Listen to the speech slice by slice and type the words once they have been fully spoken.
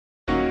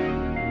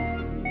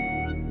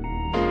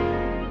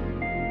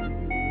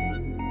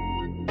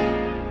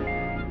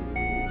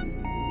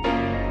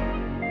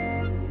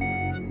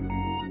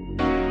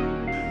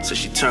so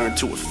she turned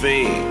to a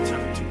fiend.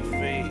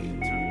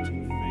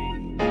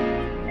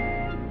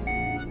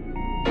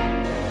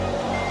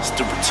 It's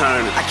the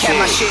return of the I kept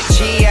my king.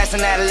 shit G as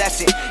an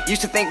adolescent.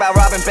 Used to think about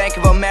robbing Bank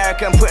of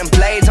America and putting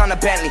blades on a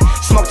Bentley.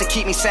 Smoke to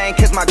keep me sane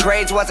cause my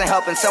grades wasn't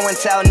helping. Someone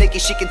tell Nikki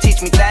she can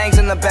teach me things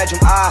in the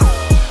bedroom.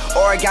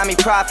 Origami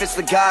profits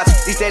the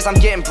gods. These days I'm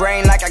getting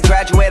brain like I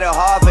graduated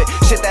Harvard.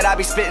 Shit that I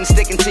be spitting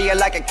sticking to you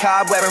like a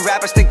cobweb. And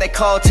rappers think they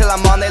cold till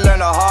I'm on, they learn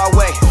the hard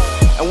way.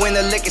 And when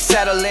the liquor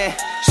settle in,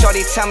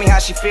 shorty tell me how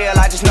she feel,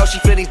 I just know she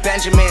feel these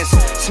Benjamins.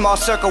 Small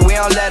circle, we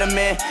don't let them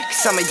in,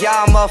 cause some of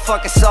y'all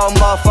motherfucking so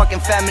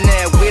motherfucking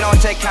feminine. We don't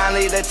take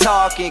kindly to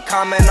talking,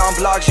 comment on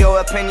blogs,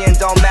 your opinion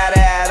don't matter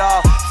at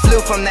all.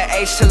 Flew from the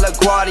H to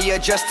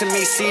LaGuardia just to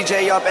meet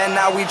CJ up, and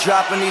now we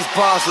dropping these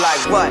bombs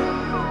like what?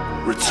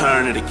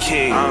 Return of the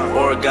king.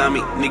 Origami,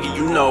 nigga,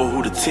 you know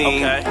who the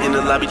team. In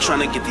the lobby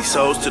trying to get these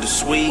hoes to the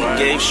suite.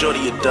 Gave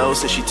shorty a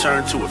dose and she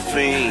turned to a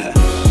fiend.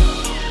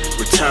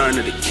 Return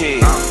of the king.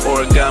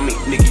 Origami,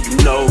 nigga,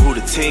 you know who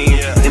the team.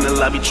 In the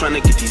lobby trying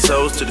to get these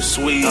hoes to the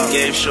suite.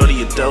 Gave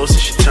shorty a dose and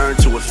she turned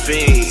to a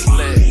fiend.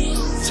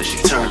 So she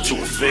turned to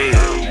a fiend.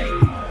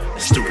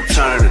 It's the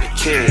return of the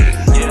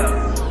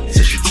king.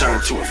 So she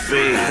turned to a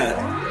fiend.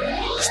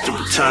 It's the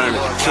return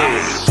of the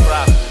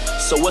king.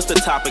 So what's the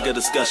topic of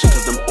discussion?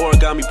 Cause them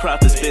origami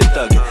prophets been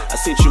thuggin'. I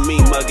seen you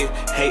mean muggin',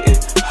 hatin',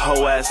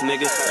 hoe ass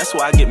nigga. That's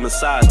why I get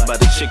massaged by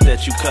the chick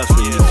that you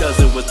cuffin'. Your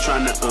cousin was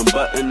trying to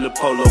unbutton the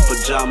polo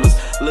pajamas.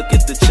 Look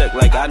at the check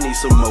like I need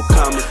some more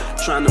commas.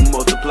 Trying to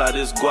multiply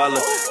this guala,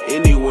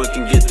 anyone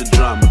can get the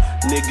drama.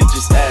 Nigga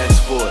just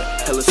ask for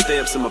it, hella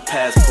stamps in my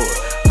passport.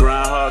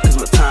 Grind hard cause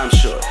my time's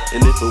short.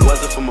 And if it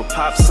wasn't for my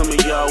pop, some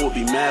of y'all would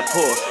be mad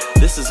poor.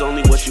 This is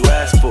only what you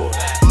asked for.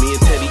 Me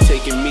and Teddy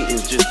taking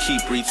meetings, just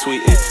keep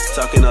retweeting.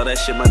 Talking all that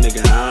shit, my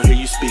nigga, I don't hear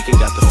you speaking.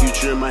 Got the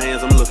future in my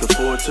hands, I'm looking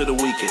forward to the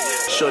weekend.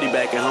 Shorty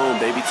back at home,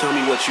 baby, tell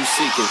me what you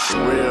seeking.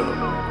 For real.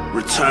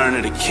 Return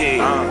of the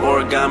king.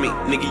 Origami,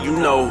 nigga, you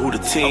know who the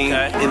team.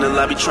 In the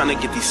lobby trying to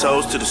get these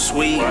hoes to the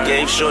suite.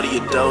 Gave shorty a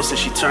dose and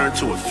she turned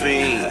to a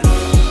fiend.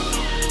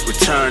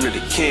 Return of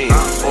the king.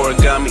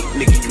 Origami,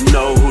 nigga, you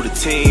know who the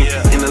team.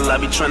 In the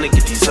lobby trying to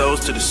get these hoes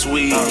to the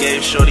suite.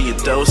 Gave shorty a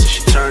dose and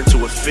she turned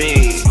to a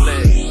fiend.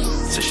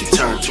 So she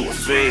turned to a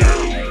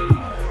fiend.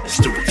 It's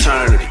the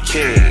return of the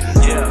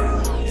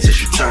king. So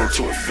she turned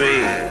to a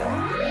fiend.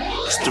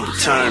 It's the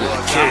return of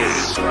the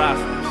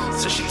king.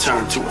 So she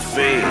turned to a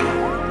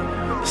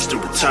fiend. It's the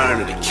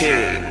return of the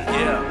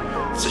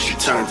king. So she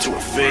turned to a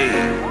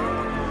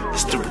fiend.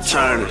 It's the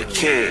return of the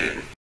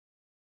king.